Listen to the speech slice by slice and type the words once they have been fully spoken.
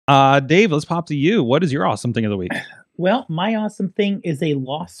Dave, let's pop to you. What is your awesome thing of the week? Well, my awesome thing is a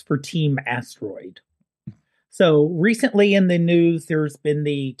loss for Team Asteroid. So recently in the news, there's been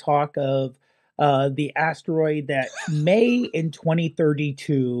the talk of the asteroid that may in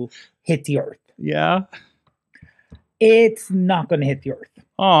 2032 hit the Earth. Yeah. It's not going to hit the Earth.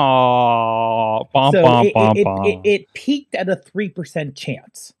 Oh, So it peaked at a 3%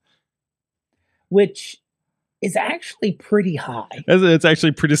 chance, which is actually pretty high. It's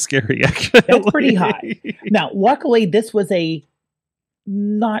actually pretty scary, actually. That's pretty high. Now, luckily, this was a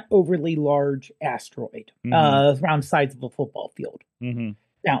not overly large asteroid, around the size of a football field. Mm-hmm.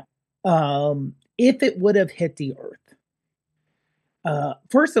 Now, if it would have hit the Earth,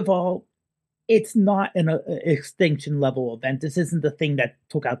 first of all, it's not an extinction level event. This isn't the thing that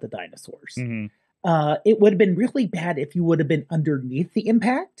took out the dinosaurs. Mm-hmm. It would have been really bad if you would have been underneath the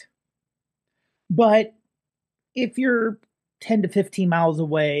impact. But if you're 10 to 15 miles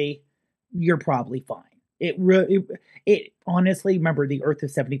away, you're probably fine. It honestly, remember, the Earth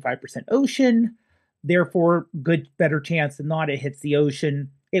is 75% ocean, therefore, better chance than not it hits the ocean.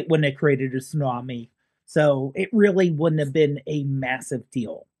 It wouldn't have created a tsunami, so it really wouldn't have been a massive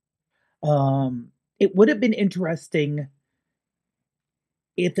deal. It would have been interesting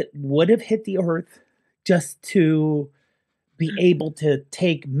if it would have hit the Earth, just to be able to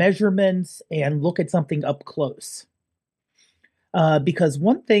take measurements and look at something up close. Because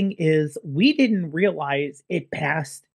one thing is, we didn't realize it passed